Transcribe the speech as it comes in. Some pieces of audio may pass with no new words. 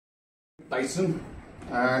Tyson,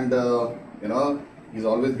 and he's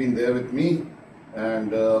always been there with me,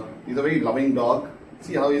 and he's a very loving dog.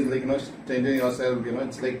 See how he's like, changing yourself,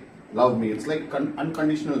 it's like love me. It's like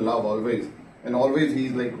unconditional love always, and always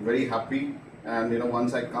he's like very happy. And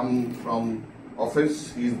once I come from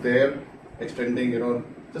office, he's there extending,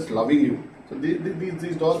 just loving you. So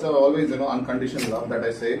these dogs are always, unconditional love that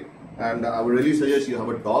I say, and I would really suggest you have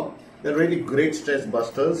a dog. They're really great stress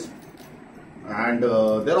busters, and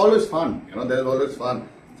they're always fun. They're always fun.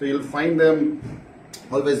 So you'll find them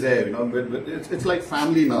always there. It's like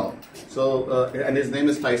family now. So and his name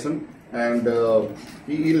is Tyson, and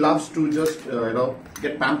he loves to just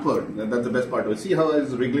get pampered. That's the best part of it. See how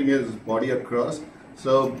he's wriggling his body across.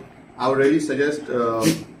 So I would really suggest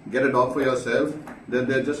get a dog for yourself.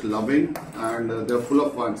 They're just loving, and they're full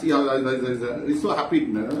of fun. See how he's so happy.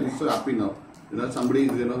 He's so happy now. Somebody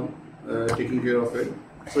is taking care of it.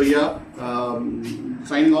 So yeah,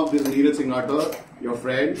 signing off. This is Neeraj Singator, your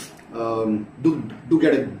friend. Do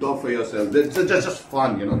get a dog for yourself. They're just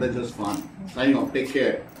fun. They're just fun. Signing off. Take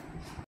care.